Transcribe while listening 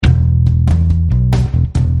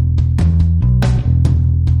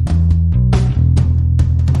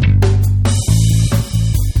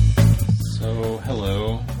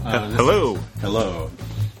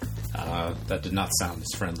did not sound as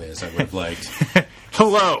friendly as I would have liked.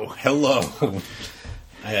 Hello. Hello,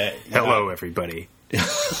 everybody.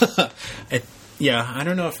 I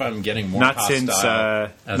don't know if I'm getting more Not hostile.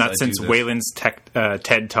 since Waylon's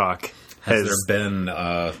TED Talk Has there been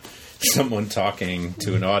someone talking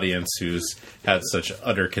to an audience who's had such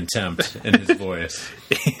utter contempt in his voice?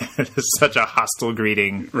 such a hostile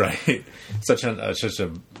greeting, Right. Such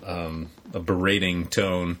a berating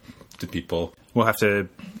tone to people. We'll have to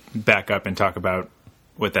back up and talk about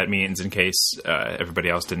what that means in case everybody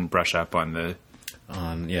else didn't brush up on the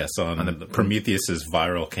Prometheus's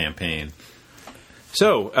viral campaign.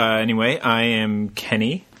 So, anyway, I am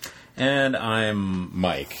Kenny. And I'm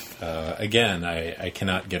Mike. Again, I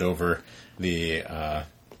cannot get over the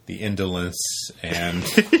indolence and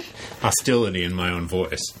hostility in my own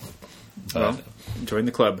voice. Well, join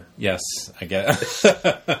the club. Yes, I guess.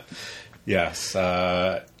 Yes.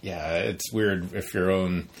 It's weird if your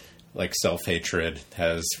own self-hatred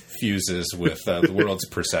has fuses with the world's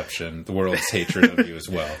perception, the world's hatred of you as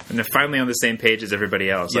well. And they're finally on the same page as everybody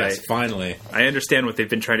else. Yes, finally. I understand what they've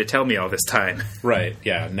been trying to tell me all this time. Right,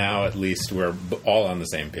 yeah. Now at least we're all on the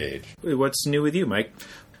same page. What's new with you, Mike?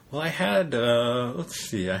 Well, I had,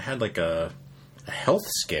 I had a health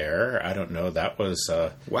scare. I don't know. That was...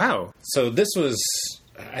 Wow. So this was,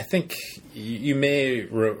 I think you may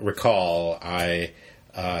recall, I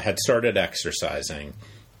had started exercising.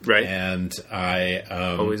 Right. And I...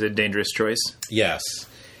 always a dangerous choice. Yes.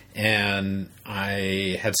 And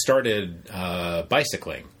I had started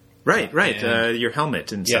bicycling. Right. Your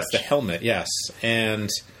helmet and such. Yes, the helmet, yes. And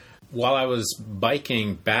while I was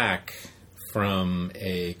biking back from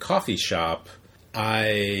a coffee shop,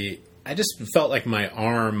 I just felt like my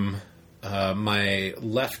arm, my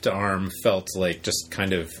left arm felt just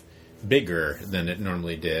kind of bigger than it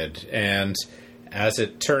normally did. And as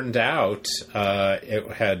it turned out,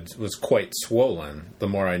 it was quite swollen the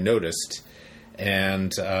more I noticed.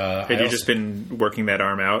 And had you just been working that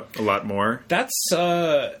arm out a lot more? That's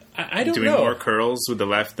I don't know. Doing more curls with the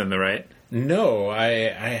left than the right? No, I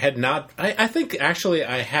had not. I think actually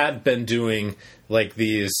I had been doing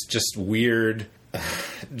these just weird,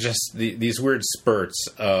 these weird spurts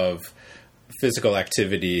of physical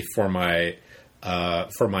activity for my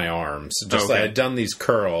arms. I had done these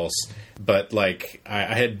curls, but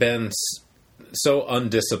I had been so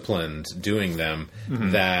undisciplined doing them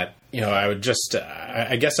that I would just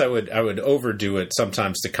I guess I would overdo it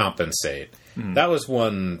sometimes to compensate. That was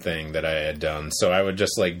one thing that I had done. So I would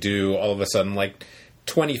just do all of a sudden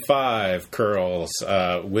 25 curls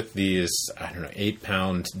with these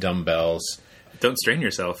 8-pound dumbbells. Don't strain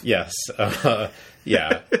yourself. Yes.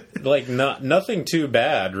 Yeah. Nothing too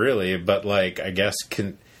bad really, but I guess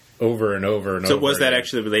over and over and over. So was that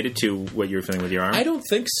actually related to what you were feeling with your arm? I don't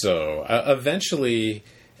think so. Eventually,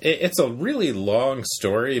 it's a really long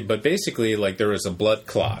story, but basically, there was a blood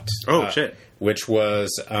clot. Oh, shit. Which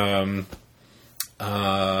was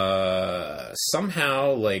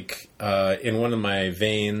somehow, in one of my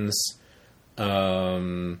veins,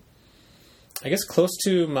 I guess close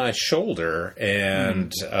to my shoulder,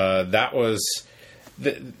 and that was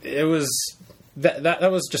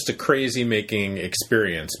just a crazy making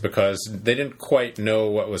experience because they didn't quite know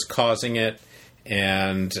what was causing it,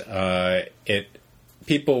 and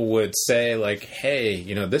people would say hey,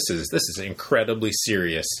 this is incredibly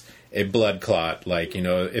serious, a blood clot,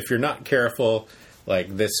 if you're not careful,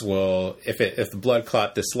 this will, if the blood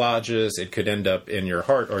clot dislodges, it could end up in your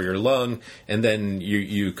heart or your lung, and then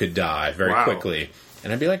you could die very quickly.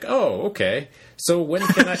 And I'd be like, oh, okay. So when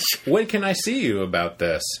can I see you about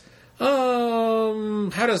this?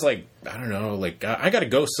 How does I don't know, I gotta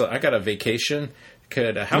go. So I got a vacation.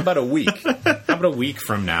 How about a week? How about a week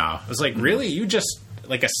from now? I was like, really? You just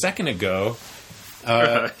a second ago,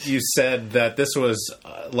 you said that this was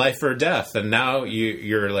life or death, and now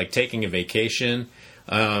you're taking a vacation.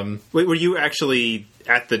 Wait, were you actually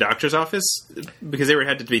at the doctor's office? Because they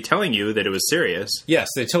had to be telling you that it was serious. Yes,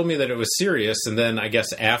 they told me that it was serious, and then I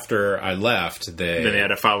guess after I left, they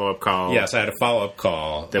had a follow-up call. Yes, I had a follow-up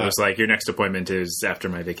call. That was your next appointment is after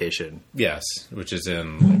my vacation. Yes, which is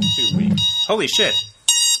in 2 weeks. Holy shit.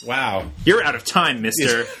 Wow. You're out of time,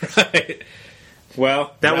 mister. Right.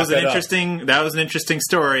 Well, that was an interesting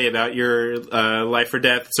story about your life or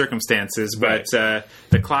death circumstances, but the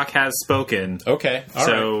clock has spoken. Okay, all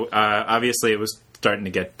right. Obviously it was starting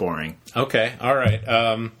to get boring. Okay, all right.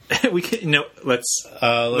 We can, let's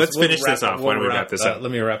finish this off. Why don't we wrap this up?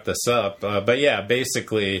 Let me wrap this up. But yeah,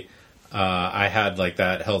 basically, I had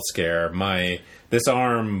that health scare. This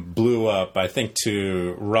arm blew up, I think,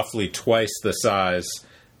 to roughly twice the size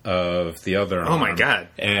of the other arm. Oh my god!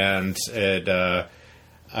 And it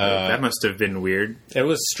That must have been weird. It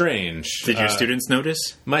was strange. Did your students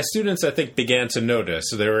notice? My students, I think, began to notice.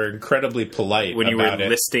 They were incredibly polite when you about were it.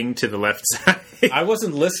 listing to the left side. I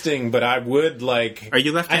wasn't listing, but I would like. Are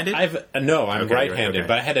you left-handed? No, I'm Okay, right-handed, okay.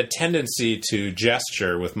 but I had a tendency to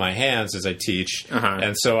gesture with my hands as I teach,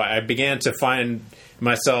 and so I began to find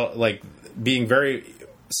myself like being very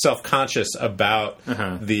self-conscious about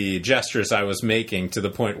the gestures I was making, to the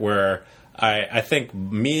point where I think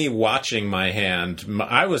me watching my hand,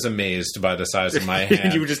 I was amazed by the size of my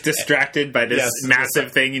hand. You were just distracted by this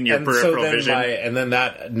massive thing in your peripheral vision. And then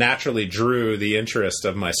that naturally drew the interest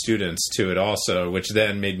of my students to it also, which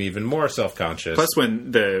then made me even more self-conscious. Plus, when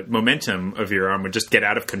the momentum of your arm would just get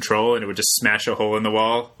out of control and it would just smash a hole in the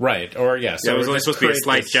wall. Right, or yes. So it was only supposed to be a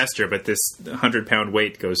slight gesture, but this 100-pound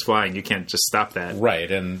weight goes flying. You can't just stop that. Right,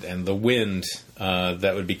 and the wind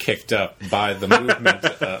that would be kicked up by the movement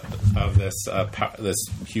of this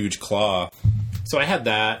huge claw. So I had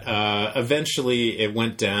that. Eventually, it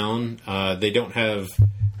went down. They don't have.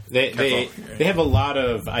 They have a lot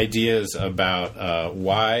of ideas about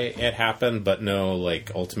why it happened, but no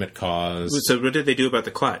like ultimate cause. So what did they do about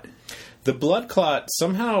the clot? The blood clot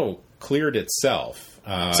somehow cleared itself.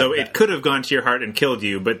 So it could have gone to your heart and killed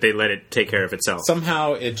you, but they let it take care of itself.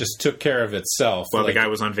 Somehow it just took care of itself. While the guy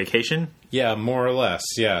was on vacation? Yeah, more or less,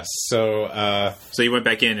 yes. So you went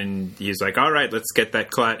back in and he was like, all right, let's get that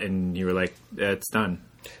clot. And you were like, it's done.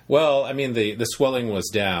 Well, I mean, the swelling was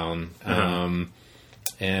down,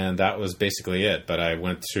 and that was basically it. But I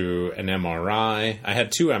went through an MRI. I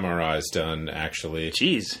had 2 MRIs done, actually.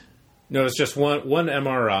 Jeez. No, it was just one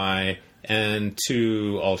MRI and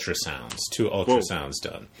 2 ultrasounds. 2 ultrasounds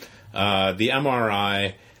done. The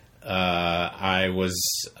MRI, I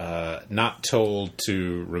was not told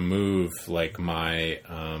to remove like my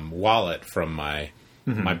wallet from my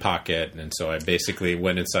pocket, and so I basically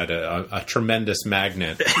went inside a tremendous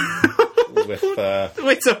magnet. With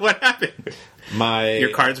Wait, so what happened?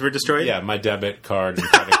 Your cards were destroyed? Yeah, my debit card and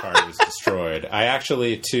credit card was destroyed. I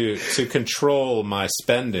actually, to control my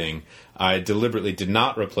spending, I deliberately did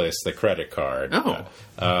not replace the credit card. Oh.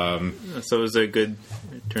 So it was it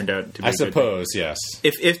turned out to be I suppose, yes.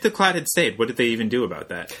 If the clot had stayed, what did they even do about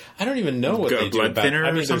that? I don't even know what they do blood about thinner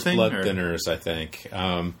I mean, or something? there's blood thinners, I think.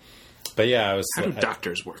 But yeah, I was... How do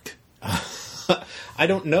doctors work? I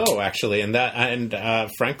don't know, actually, and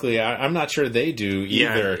frankly, I'm not sure they do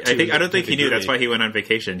either. I don't think he knew. That's why he went on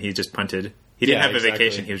vacation. He just punted. He didn't have a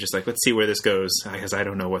vacation. He was just like, let's see where this goes, because I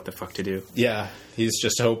don't know what the fuck to do. Yeah, he's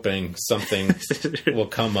just hoping something will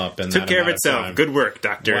come up. And took care of itself. Good work,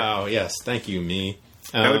 doctor. Wow. Yes, thank you, me.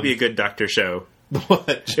 That would be a good doctor show.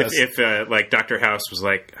 What? If like Dr. House was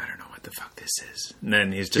like, I don't know what the fuck this is, and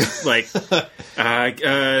then he's just like, what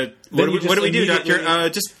do we do, doctor?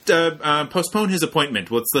 Just postpone his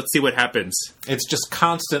appointment. Let's see what happens. It's just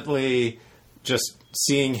constantly just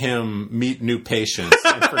seeing him meet new patients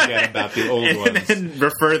and forget about the old ones, and then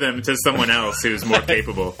refer them to someone else who's more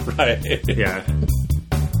capable. Right? Yeah.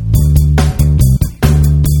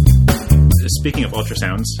 Speaking of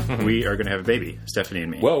ultrasounds, we are going to have a baby, Stephanie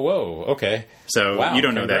and me. Whoa, okay. So wow, you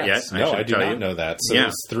don't congrats. know that yet. No, I do not know that. So yeah.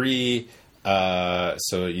 there's 3.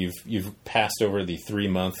 So you've passed over the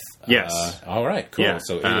 3-month. Yes. All right. Cool. Yeah.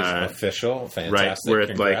 So it is official. Fantastic. Right. We're at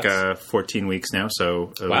Congrats. like 14 weeks now,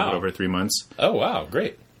 so a little over 3 months. Oh wow!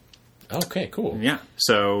 Great. Okay. Cool. Yeah.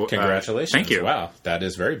 So congratulations. Thank you. Wow, that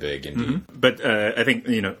is very big indeed. But I think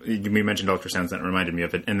we mentioned ultrasounds, that reminded me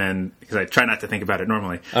of it, and then because I try not to think about it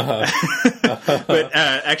normally. But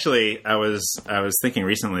actually, I was thinking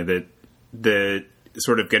recently that the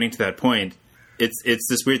sort of getting to that point. It's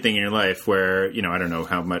this weird thing in your life where, I don't know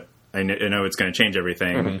how much, I know it's going to change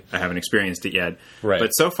everything. I haven't experienced it yet. Right. But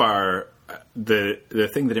so far, the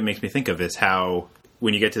thing that it makes me think of is how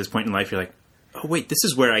when you get to this point in life, you're like, oh, wait, this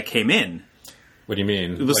is where I came in. What do you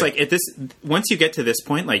mean? It was like at this, once you get to this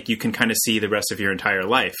point, like you can kind of see the rest of your entire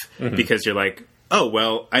life because you're like, oh,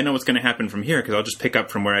 well, I know what's going to happen from here because I'll just pick up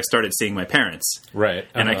from where I started seeing my parents. Right.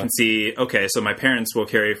 And I can see, okay, so my parents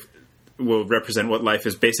will represent what life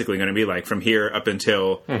is basically going to be like from here up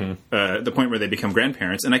until the point where they become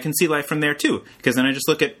grandparents. And I can see life from there, too. Because then I just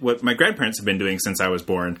look at what my grandparents have been doing since I was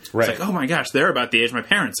born. Right. It's like, oh, my gosh, they're about the age my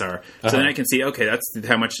parents are. So then I can see, okay,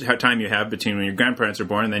 that's how time you have between when your grandparents are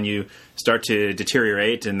born and then you start to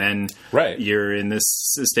deteriorate. And then you're in this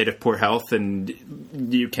state of poor health and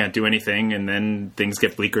you can't do anything. And then things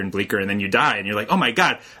get bleaker and bleaker. And then you die. And you're like, oh, my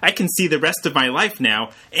God, I can see the rest of my life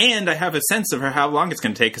now. And I have a sense of how long it's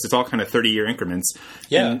going to take because it's all kind of 30-year increments.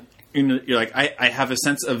 Yeah. And you're like, I have a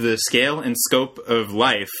sense of the scale and scope of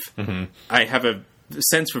life. I have a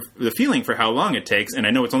sense for the feeling for how long it takes, and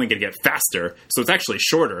I know it's only going to get faster, so it's actually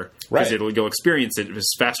shorter because you'll experience it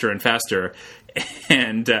faster and faster,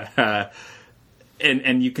 and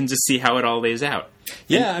you can just see how it all lays out.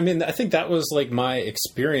 Yeah, I mean, I think that was like my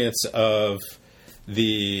experience of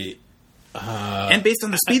the. And based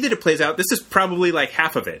on the speed that it plays out, this is probably like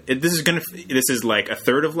half of it. This is like a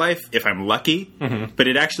third of life if I'm lucky, but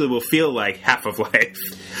it actually will feel like half of life.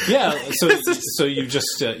 Yeah, so you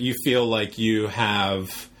just you feel like you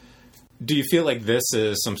have. Do you feel like this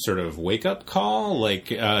is some sort of wake up call? Like,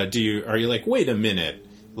 are you like, wait a minute?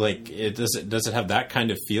 Like, does it have that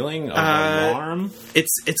kind of feeling of alarm?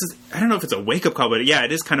 It's I don't know if it's a wake up call, but yeah,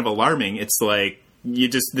 it is kind of alarming. It's like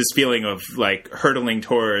this feeling of like hurtling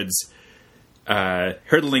towards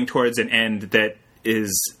an end that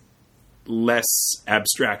is less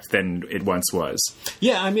abstract than it once was.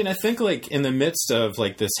 Yeah, I mean, I think like in the midst of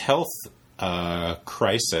like this health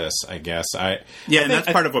crisis, I guess.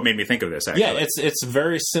 That's part of what made me think of this. Actually, yeah, it's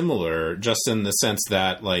very similar, just in the sense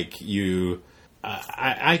that like you.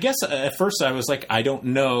 I guess at first I was like, I don't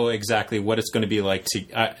know exactly what it's going to be like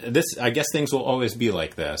this. I guess things will always be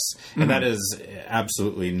like this, and that is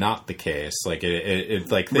absolutely not the case. Like it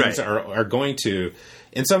like things are going to,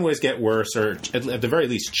 in some ways, get worse, or at the very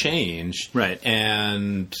least change. Right.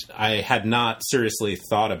 And I had not seriously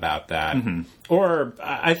thought about that, or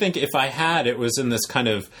I think if I had, it was in this kind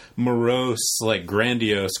of morose, like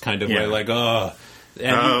grandiose kind of way, like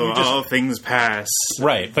And all things pass.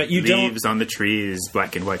 Right, but you Leaves on the trees,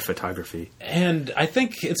 black and white photography. And I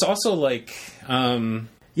think it's also like, I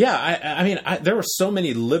mean, there were so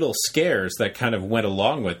many little scares that kind of went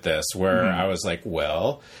along with this, where I was like,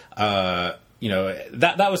 well, that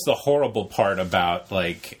was the horrible part about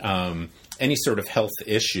like any sort of health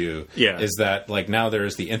issue. Yeah. Is that like now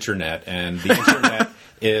there's the internet, and the internet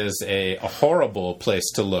is a horrible place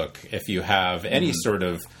to look if you have any sort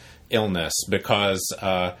of illness, because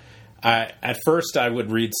at first I would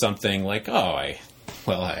read something like, I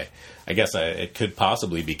guess it could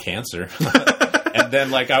possibly be cancer. And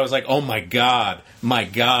then like I was like, oh my god,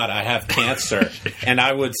 I have cancer. And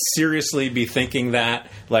I would seriously be thinking that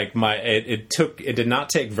like it did not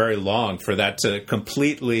take very long for that to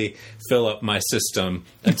completely fill up my system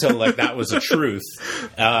until like that was a truth.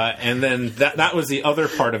 And then that was the other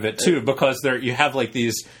part of it too, because you have like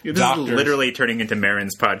these doctors. Is literally turning into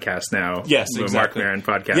Maron's podcast now. Yes, the exactly. Mark Maron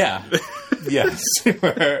podcast. Yeah. Yes.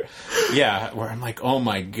 where I'm like, oh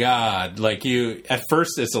my god, like at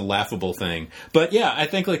first it's a laughable thing, but yeah, I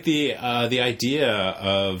think like the idea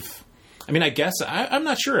of, I mean, I guess I'm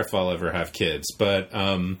not sure if I'll ever have kids, but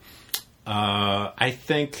I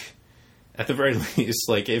think at the very least,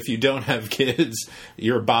 like if you don't have kids,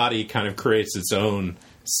 your body kind of creates its own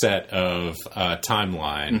set of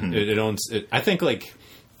timeline. It owns it. I think like,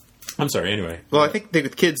 I'm sorry. Anyway, well, I think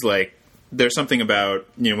with kids, like, there's something about,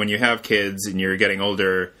 when you have kids and you're getting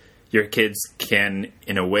older, your kids can,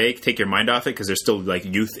 in a way, take your mind off it because there's still, like,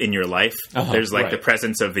 youth in your life. There's, like, the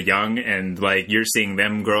presence of the young, and, like, you're seeing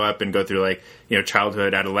them grow up and go through, like,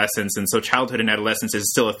 childhood, adolescence. And so childhood and adolescence is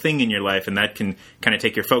still a thing in your life, and that can kind of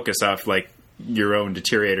take your focus off, like, your own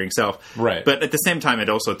deteriorating self. Right. But at the same time, it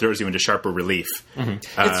also throws you into sharper relief.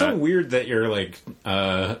 It's so weird that you're, like,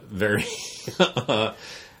 very...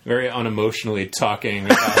 very unemotionally talking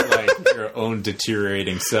about like your own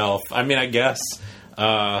deteriorating self. I mean, I guess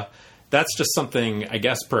that's just something. I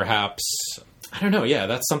guess perhaps I don't know. Yeah,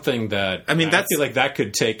 that's something that I feel like that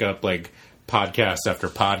could take up like podcast after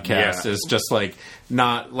podcast. Is just like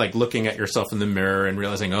not like looking at yourself in the mirror and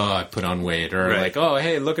realizing, I put on weight, or like,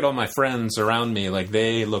 hey, look at all my friends around me, like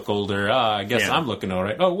they look older. I guess I'm looking all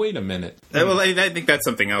right. Oh, wait a minute. Well, I think that's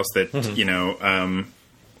something else that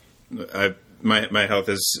My health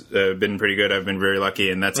has been pretty good. I've been very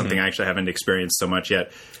lucky, and that's something I actually haven't experienced so much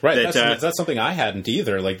yet. Right, that's something I hadn't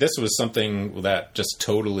either. Like, this was something that just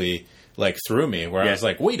totally, like, threw me, where I was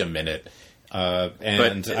like, wait a minute.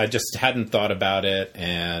 I just hadn't thought about it,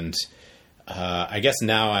 and I guess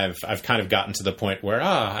now I've kind of gotten to the point where,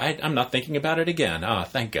 I'm not thinking about it again.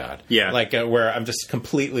 Thank God. Yeah. Like, where I'm just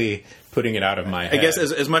completely putting it out of my head. I guess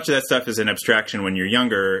as much of that stuff is an abstraction when you're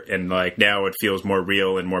younger, and like now it feels more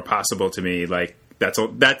real and more possible to me. Like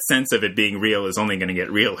that sense of it being real is only going to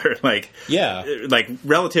get realer. Like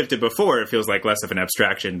relative to before, it feels like less of an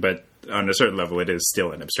abstraction, but on a certain level, it is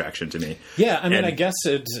still an abstraction to me. Yeah, I mean, I guess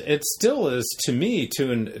it still is to me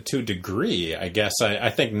to a degree. I guess I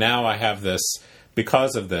think now I have this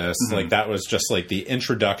because of this. Like that was just like the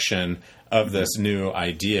introduction of this new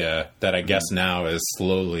idea that I guess now is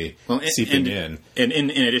slowly seeping in. And in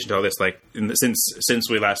addition to all this, like since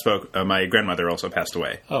we last spoke, my grandmother also passed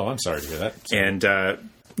away. Oh, I'm sorry to hear that. And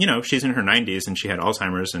she's in her 90s and she had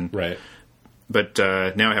Alzheimer's and right. But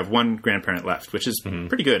now I have one grandparent left, which is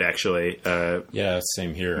pretty good, actually.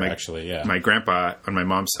 Same here, actually, yeah. My grandpa on my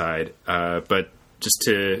mom's side. But just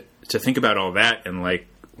to think about all that and, like,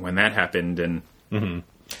 when that happened and,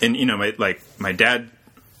 my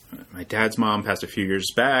dad's mom passed a few years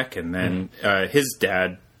back, and then his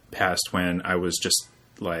dad passed when I was just,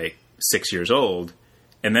 like, 6 years old.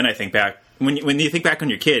 And then I think back, when you think back on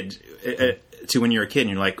your kid... to when you're a kid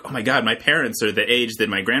and you're like, oh my God, my parents are the age that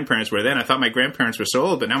my grandparents were then. I thought my grandparents were so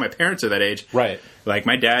old, but now my parents are that age. Right. Like,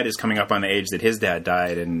 my dad is coming up on the age that his dad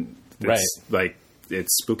died, and it's like,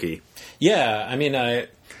 it's spooky. Yeah. I mean, I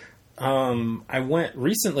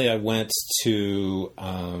went to,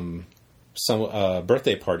 some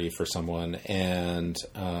birthday party for someone, and,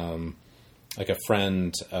 like a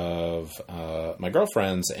friend of, my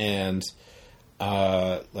girlfriend's, and,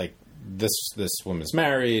 like, this woman's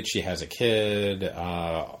married, she has a kid,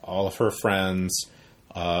 all of her friends,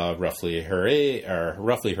 roughly her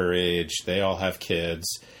age, they all have kids,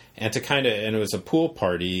 and it was a pool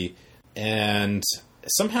party, and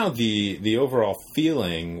somehow the overall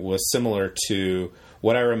feeling was similar to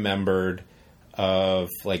what I remembered of,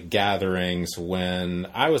 like, gatherings when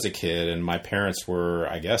I was a kid and my parents were,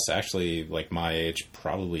 I guess, actually, like, my age,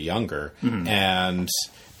 probably younger,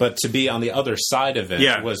 but to be on the other side of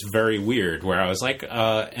it was very weird, where I was like,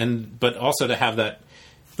 but also to have that...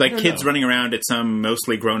 Like kids running around at some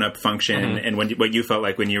mostly grown-up function, and what you felt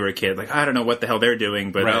like when you were a kid, like, I don't know what the hell they're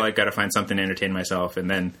doing, but I got to find something to entertain myself, and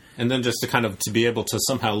then just to be able to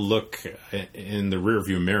somehow look in the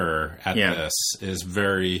rearview mirror at this is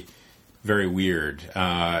very, very weird.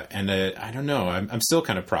 And I don't know, I'm still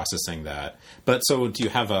kind of processing that. But so, do you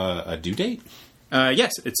have a due date?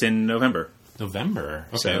 Yes, it's in November. November.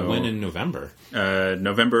 Okay, so, when in November?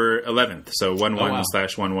 November 11th. So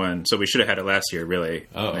 11/11. So we should have had it last year, really.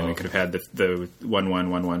 And we could have had the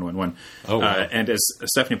 11/11/11/11. Oh, wow. And as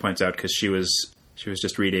Stephanie points out, because she was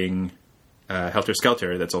just reading Helter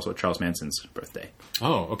Skelter. That's also Charles Manson's birthday.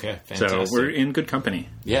 Oh, okay, fantastic. So we're in good company.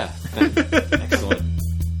 Yeah, excellent.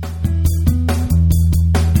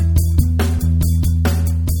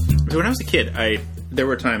 So when I was a kid, there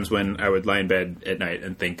were times when I would lie in bed at night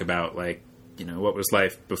and think about, like, what was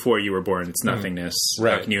life before you were born? It's nothingness.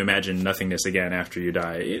 Right. How can you imagine nothingness again after you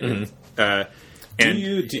die? I'm sorry,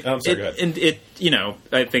 go ahead. And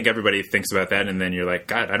I think everybody thinks about that, and then you're like,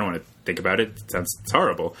 God, I don't want to think about it. It's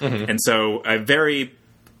horrible. And so I very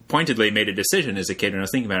pointedly made a decision as a kid when I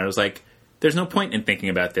was thinking about it. I was like, there's no point in thinking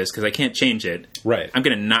about this because I can't change it. Right. I'm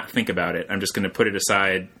going to not think about it. I'm just going to put it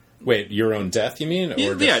aside. Wait, your own death, you mean?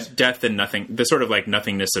 Or death and nothing. The sort of like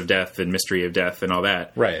nothingness of death and mystery of death and all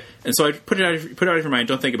that. Right. And so I put it out of your mind.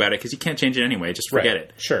 Don't think about it because you can't change it anyway. Just forget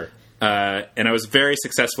it. Sure. And I was very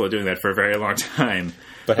successful at doing that for a very long time.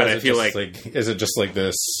 But I feel like is it just like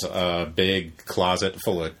this big closet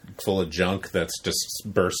full of junk that's just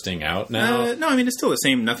bursting out now? No, I mean it's still the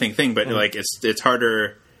same nothing thing, but like it's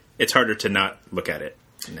harder to not look at it.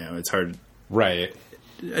 It's hard, right?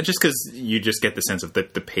 Just because you just get the sense of the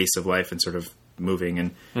pace of life and sort of moving,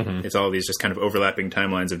 and it's all these just kind of overlapping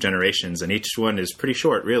timelines of generations, and each one is pretty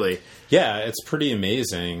short, really. Yeah, it's pretty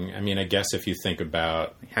amazing. I mean, I guess if you think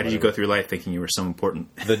about... How did you go through life thinking you were so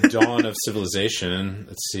important? The dawn of civilization,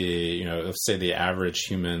 let's see, let's say the average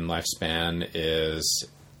human lifespan is,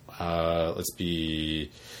 let's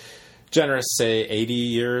be generous, say 80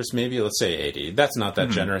 years, maybe. Let's say 80. That's not that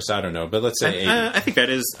generous, I don't know, but let's say 80. I think that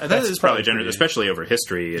is probably generous, especially over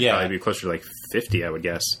history. It'd probably be closer to like 50, I would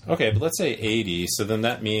guess. Okay, but let's say 80, so then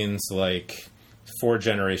that means like 4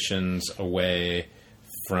 generations away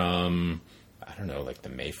from, I don't know, like the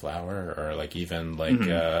Mayflower, or like even like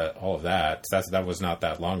all of that. That was not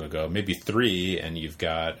that long ago. Maybe 3, and you've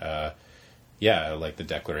got, like the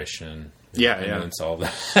Declaration of Independence, all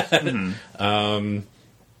that.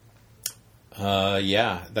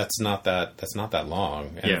 That's not that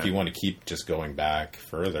long. And if you want to keep just going back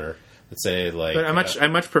further, let's say like... But I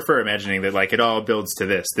much prefer imagining that like it all builds to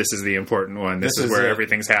this. This is the important one. This is where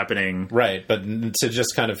everything's happening. Right, but to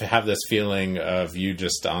just kind of have this feeling of you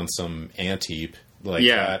just on some ant heap like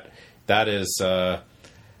that is, I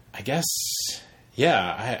guess,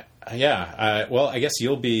 well, I guess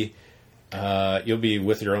you'll be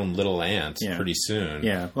with your own little ant pretty soon.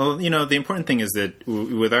 Yeah. Well, the important thing is that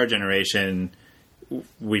with our generation,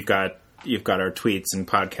 you've got our tweets and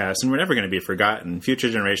podcasts, and we're never going to be forgotten. Future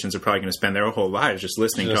generations are probably going to spend their whole lives just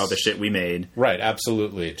listening to all the shit we made. Right.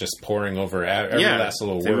 Absolutely. Just poring over every last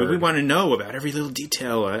little word. We want to know about every little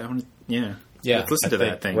detail. Let's listen to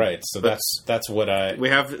that thing. Right. So that's what we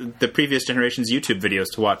have the previous generation's YouTube videos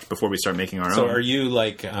to watch before we start making our own. So are you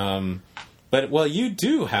like, But, well, you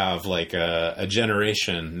do have, like, a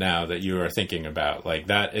generation now that you are thinking about. Like,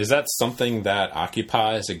 that is that something that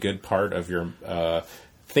occupies a good part of your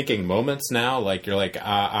thinking moments now? Like, you're like,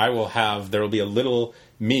 there will be a little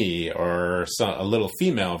me or a little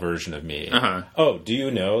female version of me. Uh-huh. Oh, do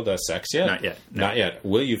you know the sex yet? Not yet. No. Not yet.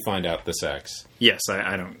 Will you find out the sex? Yes,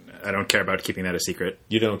 I don't care about keeping that a secret.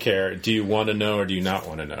 You don't care. Do you want to know or do you not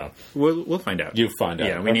want to know? We'll find out. You find out.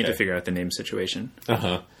 Yeah, we need to figure out the name situation.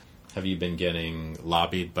 Uh-huh. Have you been getting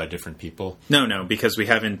lobbied by different people? No, because we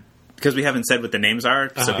haven't said what the names are,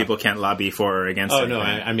 so people can't lobby for or against. Oh, no,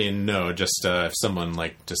 I mean, no, just if someone,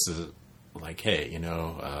 like, just like, hey, you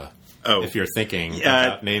know, if you're thinking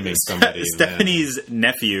about naming somebody. Stephanie's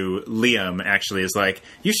nephew, Liam, actually is like,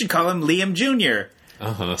 you should call him Liam Jr.,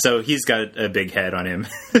 Uh-huh. So he's got a big head on him.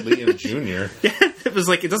 Liam Jr. Yeah, it was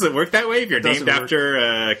like, it doesn't work that way. If you're named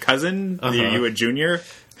after a cousin, you a junior.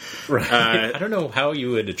 Right. I don't know how you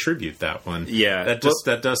would attribute that one. Yeah.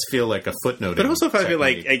 That does feel like a footnote. But also if I feel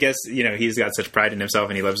like, I guess, you know, he's got such pride in himself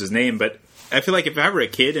and he loves his name, but I feel like if I were a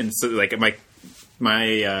kid and so, like my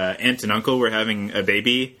aunt and uncle were having a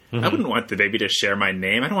baby, I wouldn't want the baby to share my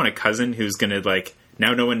name. I don't want a cousin who's going to, like,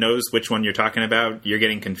 now no one knows which one you're talking about. You're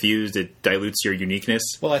getting confused. It dilutes your uniqueness.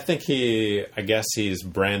 Well, I think I guess he's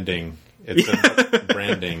branding. It's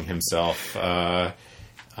branding himself.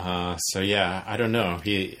 So yeah, I don't know.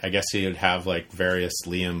 I guess he would have like various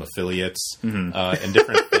Liam affiliates in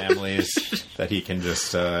different families that he can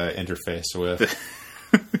just interface with.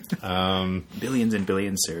 Billions and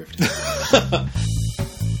billions served.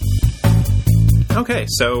 Okay,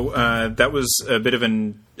 so that was a bit of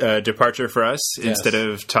a departure for us. Yes. Instead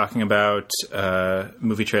of talking about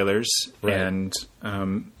movie trailers and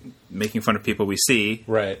making fun of people we see.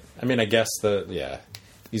 Right. I mean, I guess that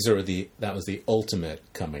was the ultimate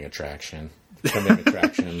coming attraction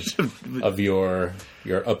of your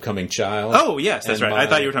upcoming child. Oh, yes, that's right. I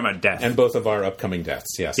thought you were talking about death. And both of our upcoming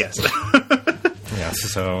deaths, yes. Yes. Yes,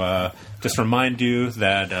 so just remind you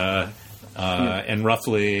that in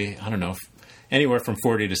roughly, I don't know, anywhere from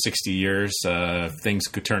 40 to 60 years, things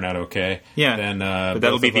could turn out okay. Yeah, then but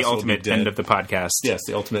that'll be the ultimate end of the podcast. Yes,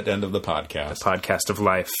 the ultimate end of the podcast. The podcast of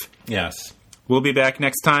life. Yes. We'll be back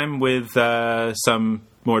next time with some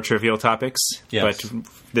more trivial topics. Yes. But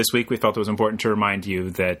this week we felt it was important to remind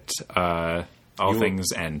you that all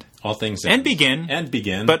things end. All things end. And begin. And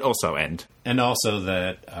begin. But also end. And also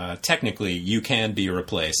that technically you can be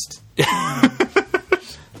replaced. Yes,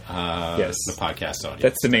 the podcast audience.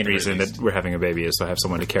 That's the main reason that we're having a baby, is to have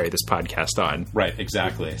someone to carry this podcast on. Right,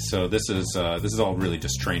 exactly. So this is all really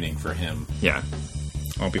just training for him. Yeah,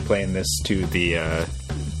 I'll be playing this to the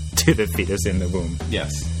fetus in the womb.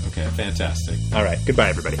 Yes. Okay. Fantastic. All right. Goodbye,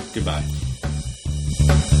 everybody. Goodbye.